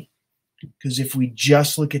just the knee. Because if we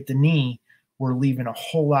just look at the knee, we're leaving a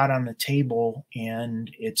whole lot on the table,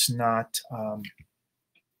 and it's not,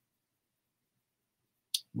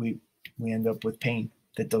 we end up with pain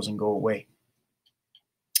that doesn't go away.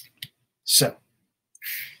 So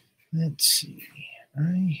let's see.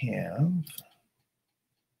 I have,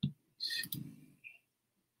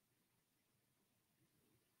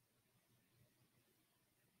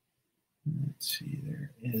 let's see,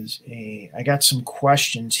 there is I got some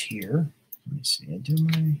questions here. Let me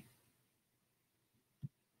see,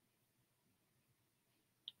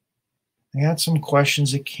 I got some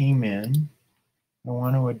questions that came in. I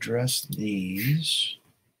want to address these.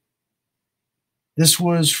 This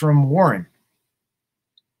was from Warren.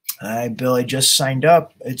 Hi, Bill, I just signed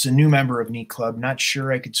up. It's a new member of Knee Club. Not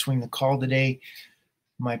sure I could swing the call today.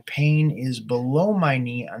 My pain is below my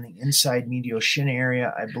knee on the inside medial shin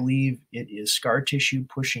area. I believe it is scar tissue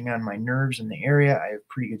pushing on my nerves in the area. I have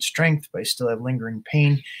pretty good strength, but I still have lingering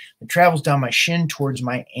pain that travels down my shin towards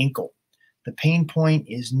my ankle. The pain point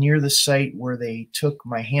is near the site where they took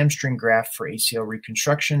my hamstring graft for ACL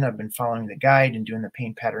reconstruction. I've been following the guide and doing the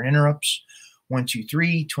pain pattern interrupts. 1, 2,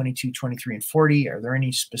 3, 22, 23, and 40. Are there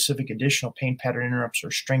any specific additional pain pattern interrupts or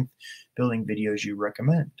strength building videos you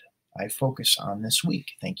recommend? I focus on this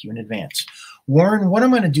week. Thank you in advance. Warren, what I'm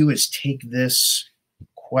going to do is take this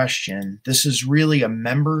question. This is really a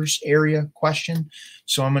members area question.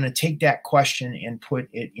 So I'm going to take that question and put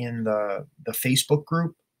it in the Facebook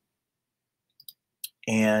group.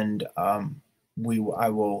 And I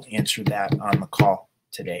will answer that on the call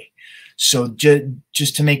today. So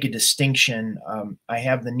just to make a distinction, I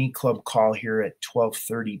have the Knee Club call here at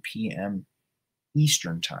 12:30 p.m.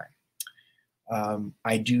 Eastern time.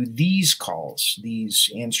 I do these calls, these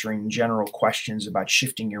answering general questions about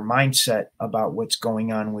shifting your mindset about what's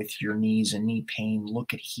going on with your knees and knee pain,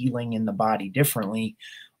 look at healing in the body differently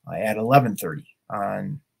at 11:30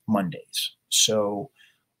 on Mondays. So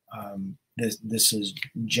this is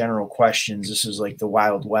general questions. This is like the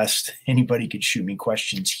Wild West. Anybody could shoot me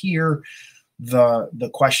questions here. The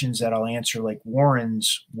questions that I'll answer, like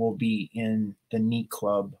Warren's, will be in the Knee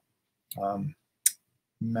Club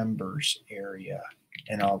members area,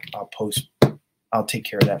 and I'll take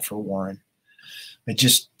care of that for Warren. But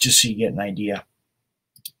just so you get an idea,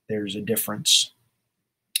 there's a difference.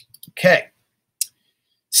 Okay.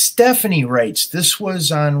 Stephanie writes, this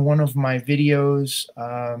was on one of my videos.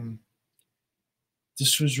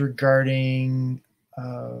 This was regarding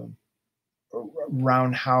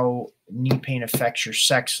around how knee pain affects your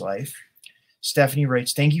sex life. Stephanie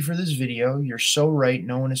writes, thank you for this video. You're so right.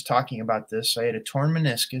 No one is talking about this. I had a torn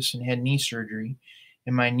meniscus and had knee surgery,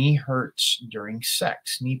 and my knee hurts during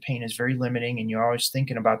sex. Knee pain is very limiting, and you're always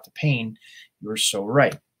thinking about the pain. You're so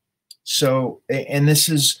right. So, and this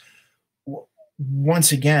is,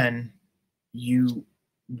 once again,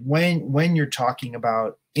 when you're talking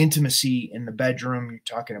about intimacy in the bedroom, you're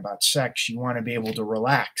talking about sex, you want to be able to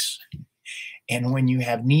relax. And when you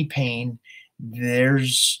have knee pain,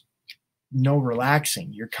 there's no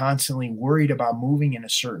relaxing. You're constantly worried about moving in a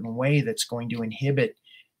certain way that's going to inhibit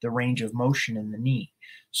the range of motion in the knee.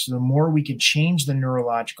 So the more we could change the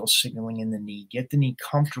neurological signaling in the knee, get the knee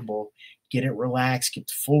comfortable, get it relaxed, get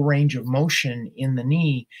the full range of motion in the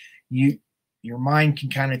knee, your mind can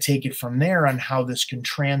kind of take it from there on how this can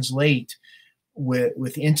translate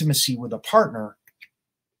with intimacy with a partner,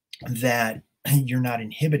 that you're not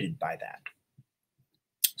inhibited by that.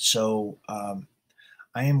 So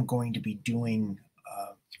I am going to be doing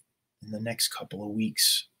in the next couple of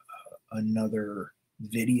weeks another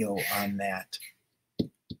video on that,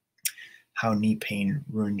 how knee pain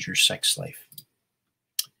ruins your sex life.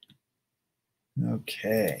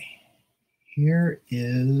 Okay, here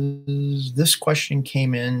is, this question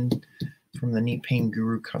came in from the Knee Pain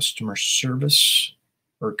Guru customer service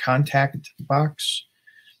or contact box.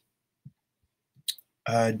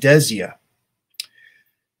 Desia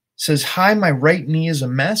says, hi, my right knee is a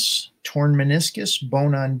mess, torn meniscus,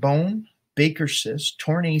 bone on bone, Baker cyst,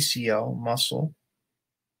 torn ACL, muscle.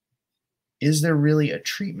 Is there really a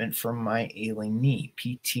treatment for my ailing knee?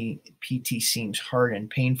 PT seems hard and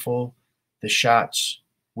painful. The shots,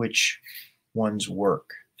 which ones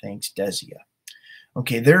work? Thanks, Desia.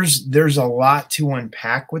 Okay, there's a lot to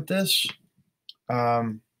unpack with this.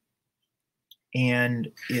 And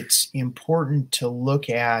it's important to look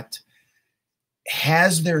at,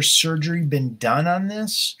 has there surgery been done on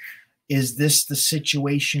this? Is this the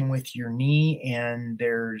situation with your knee and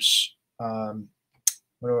there's, what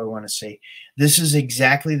do I want to say? This is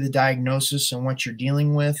exactly the diagnosis and what you're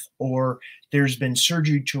dealing with, or there's been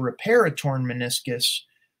surgery to repair a torn meniscus,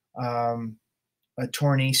 a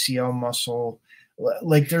torn ACL muscle.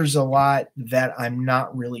 Like, there's a lot that I'm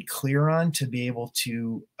not really clear on to be able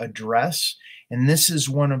to address. And this is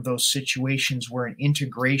one of those situations where an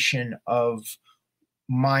integration of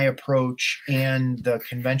my approach and the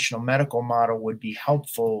conventional medical model would be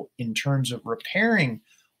helpful in terms of repairing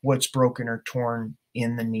what's broken or torn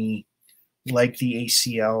in the knee, like the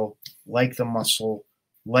ACL, like the muscle,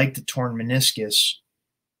 like the torn meniscus.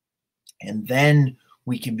 And then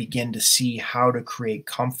we can begin to see how to create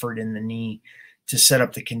comfort in the knee to set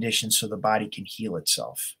up the conditions so the body can heal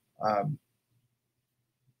itself.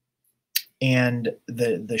 And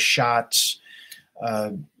the shots,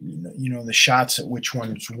 the shots at which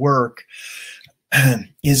ones work,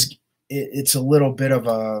 it's a little bit of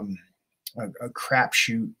a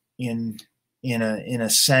crapshoot in a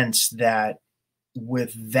sense that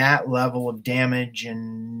with that level of damage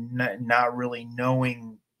and not really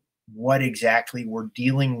knowing what exactly we're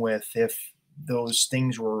dealing with, if those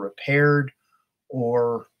things were repaired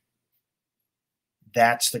or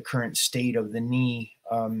that's the current state of the knee,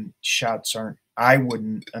 shots aren't, I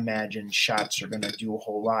wouldn't imagine shots are going to do a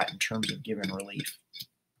whole lot in terms of giving relief.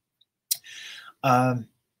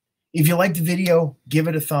 If you like the video, give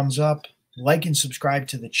it a thumbs up, like and subscribe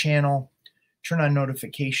to the channel, turn on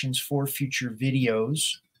notifications for future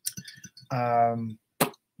videos.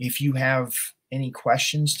 If you have any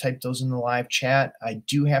questions, type those in the live chat. I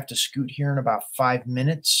do have to scoot here in about 5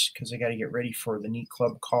 minutes because I got to get ready for the Knee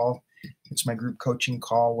Club call. It's my group coaching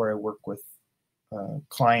call where I work with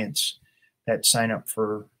clients that sign up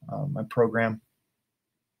for my program.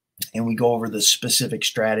 And we go over the specific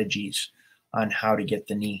strategies on how to get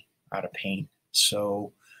the knee out of pain.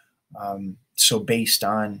 So, so based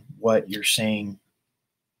on what you're saying,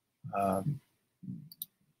 um,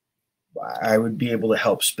 I would be able to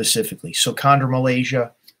help specifically. So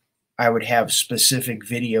Chondromalacia, I would have specific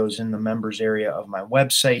videos in the members area of my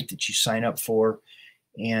website that you sign up for,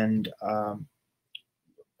 and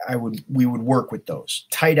we would work with those.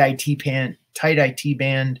 Tight IT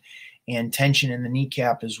band, and tension in the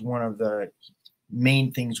kneecap is one of the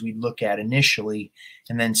main things we'd look at initially,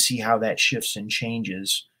 and then see how that shifts and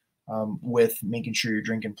changes with making sure you're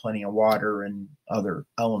drinking plenty of water and other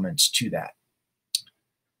elements to that.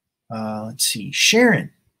 Let's see,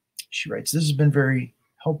 Sharon, she writes, this has been very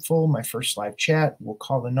helpful. My first live chat. We'll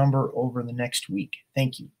call the number over the next week.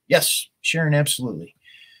 Thank you. Yes, Sharon, absolutely.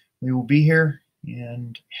 We will be here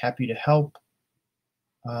and happy to help.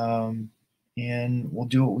 And we'll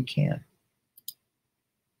do what we can.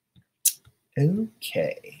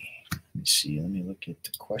 Okay. Let me see. Let me look at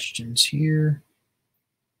the questions here.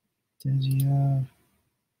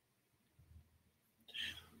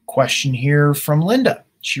 Question here from Linda.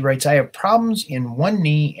 She writes, I have problems in one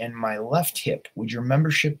knee and my left hip. Would your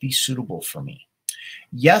membership be suitable for me?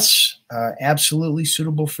 Yes, absolutely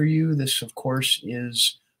suitable for you. This, of course,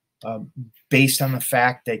 is based on the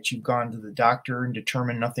fact that you've gone to the doctor and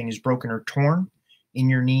determined nothing is broken or torn in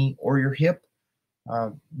your knee or your hip.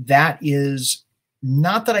 That is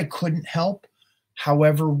not that I couldn't help.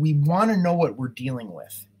 However, we want to know what we're dealing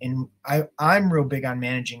with. And I'm real big on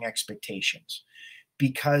managing expectations.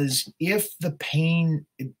 Because if the pain,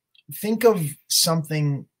 think of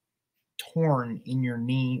something torn in your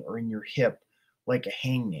knee or in your hip like a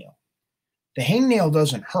hangnail. The hangnail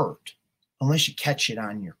doesn't hurt unless you catch it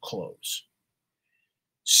on your clothes.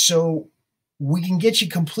 So we can get you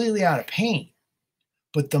completely out of pain.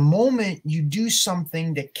 But the moment you do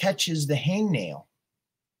something that catches the hangnail,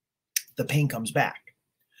 the pain comes back.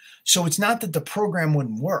 So it's not that the program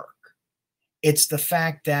wouldn't work. It's the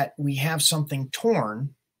fact that we have something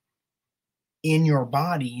torn in your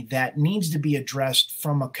body that needs to be addressed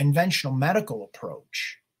from a conventional medical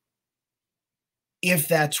approach, if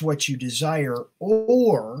that's what you desire,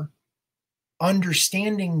 or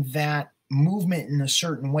understanding that movement in a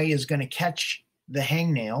certain way is going to catch the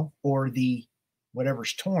hangnail or the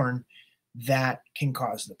whatever's torn that can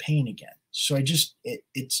cause the pain again. So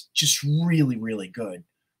it's just really, really good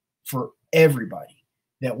for everybody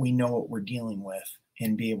that we know what we're dealing with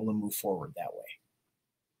and be able to move forward that way.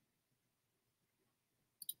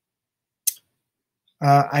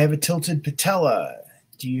 I have a tilted patella.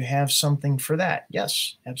 Do you have something for that?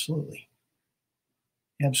 Yes, absolutely.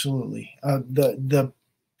 Absolutely. The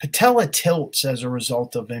patella tilts as a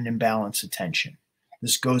result of an imbalance of tension.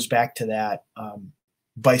 This goes back to that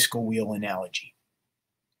bicycle wheel analogy.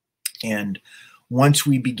 And once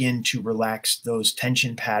we begin to relax those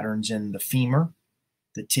tension patterns in the femur,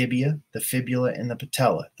 the tibia, the fibula, and the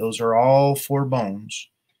patella, those are all four bones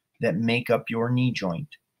that make up your knee joint.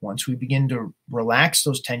 Once we begin to relax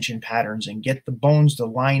those tension patterns and get the bones to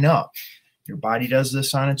line up, your body does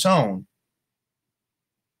this on its own,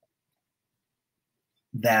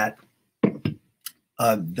 that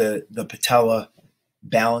the patella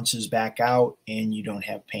balances back out and you don't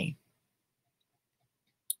have pain.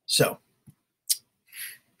 So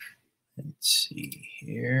let's see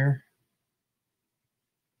here.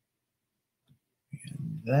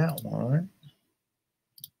 And that one.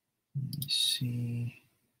 Let me see.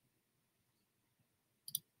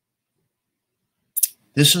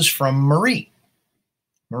 This is from Marie.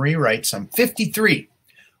 Marie writes, I'm 53,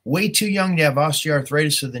 way too young to have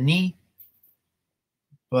osteoarthritis of the knee,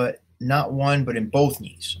 but not one, but in both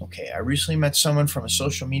knees. Okay, I recently met someone from a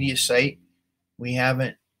social media site. We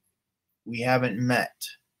haven't met.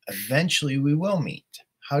 Eventually we will meet.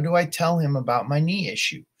 How do I tell him about my knee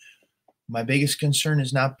issue? My biggest concern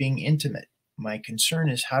is not being intimate. My concern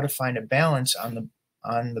is how to find a balance on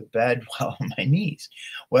the bed while on my knees.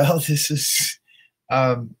 Well, this is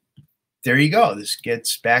there you go. This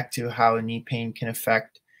gets back to how knee pain can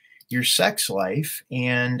affect your sex life.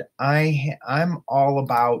 And I'm all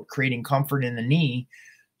about creating comfort in the knee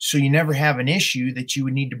so you never have an issue that you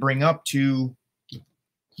would need to bring up to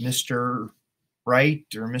Mr. Right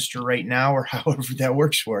or Mr. Right Now or however that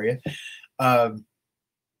works for you,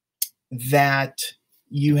 that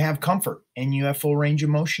you have comfort and you have full range of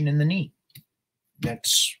motion in the knee.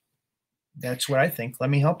 That's what I think. Let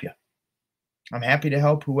me help you. I'm happy to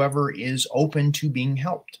help whoever is open to being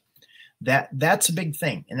helped. That's a big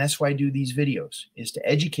thing. And that's why I do these videos, is to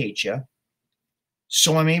educate you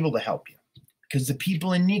so I'm able to help you. Because the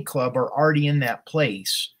people in Knee Club are already in that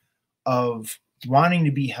place of wanting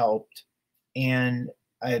to be helped, and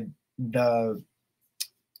the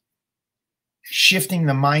shifting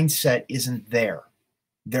the mindset isn't there.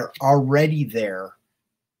 They're already there.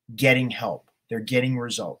 getting help. They're getting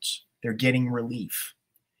results. They're getting relief.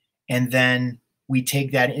 And then we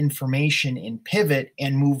take that information and pivot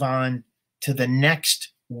and move on to the next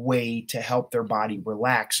way to help their body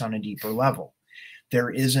relax on a deeper level. There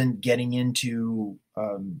isn't getting into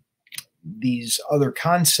these other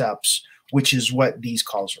concepts, which is what these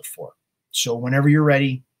calls are for. So whenever you're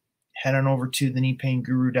ready, head on over to the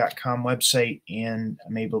kneepainguru.com website, and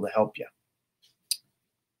I'm able to help you.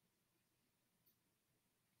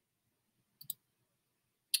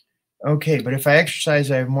 Okay, but if I exercise,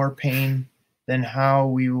 I have more pain. Then how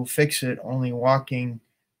we will fix it? Only walking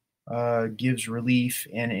gives relief,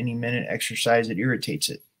 and any minute exercise, it irritates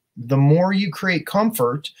it. The more you create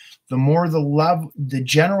comfort, the more the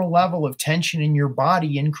general level of tension in your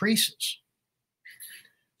body increases.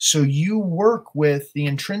 So you work with the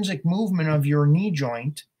intrinsic movement of your knee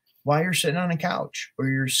joint while you're sitting on a couch, or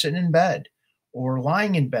you're sitting in bed, or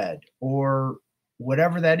lying in bed, or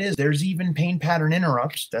whatever that is. There's even pain pattern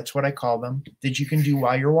interrupts, that's what I call them, that you can do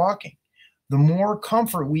while you're walking. The more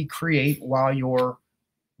comfort we create while you're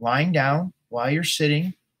lying down, while you're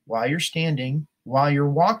sitting, while you're standing, while you're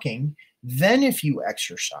walking, then if you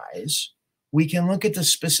exercise, we can look at the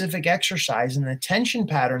specific exercise and the tension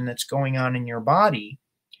pattern that's going on in your body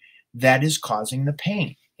that is causing the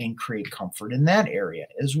pain, and create comfort in that area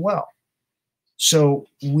as well. So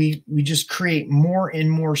we just create more and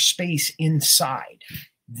more space inside.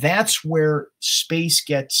 That's where space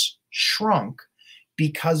gets shrunk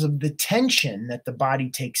because of the tension that the body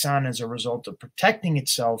takes on as a result of protecting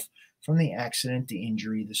itself from the accident, the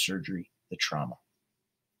injury, the surgery, the trauma.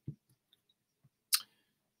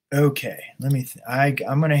 Okay, let me,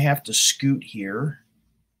 I'm going to have to scoot here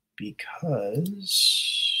because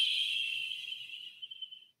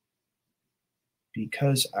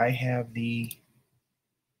I have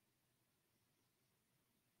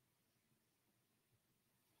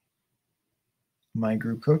my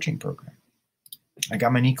group coaching program. I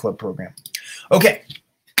got my knee club program. Okay,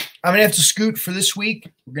 I'm gonna have to scoot for this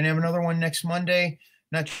week. We're gonna have another one next Monday.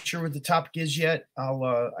 Not sure what the topic is yet. I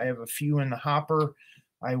have a few in the hopper.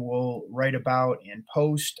 I will write about and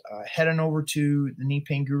post. Head on over to the Knee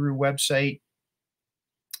Pain Guru website,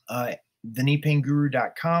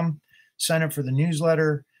 thekneepainguru.com. Sign up for the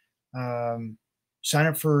newsletter. Sign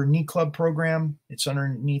up for Knee Club program. It's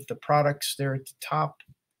underneath the products there at the top.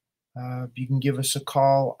 You can give us a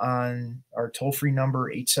call on our toll-free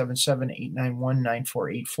number,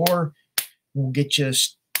 877-891-9484. We'll get you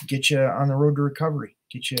on the road to recovery,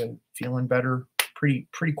 get you feeling better pretty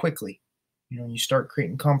quickly. You know, when you start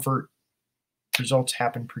creating comfort, results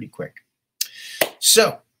happen pretty quick.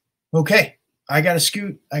 So, okay, I got to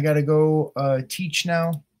scoot. I got to go teach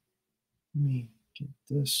now. Let me get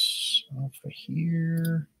this off of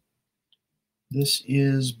here. This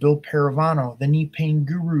is Bill Paravano, the Knee Pain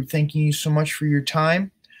Guru. Thanking you so much for your time,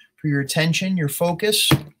 for your attention, your focus.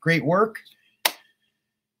 Great work.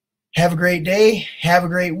 Have a great day. Have a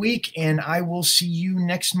great week. And I will see you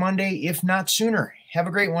next Monday, if not sooner. Have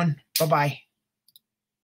a great one. Bye-bye.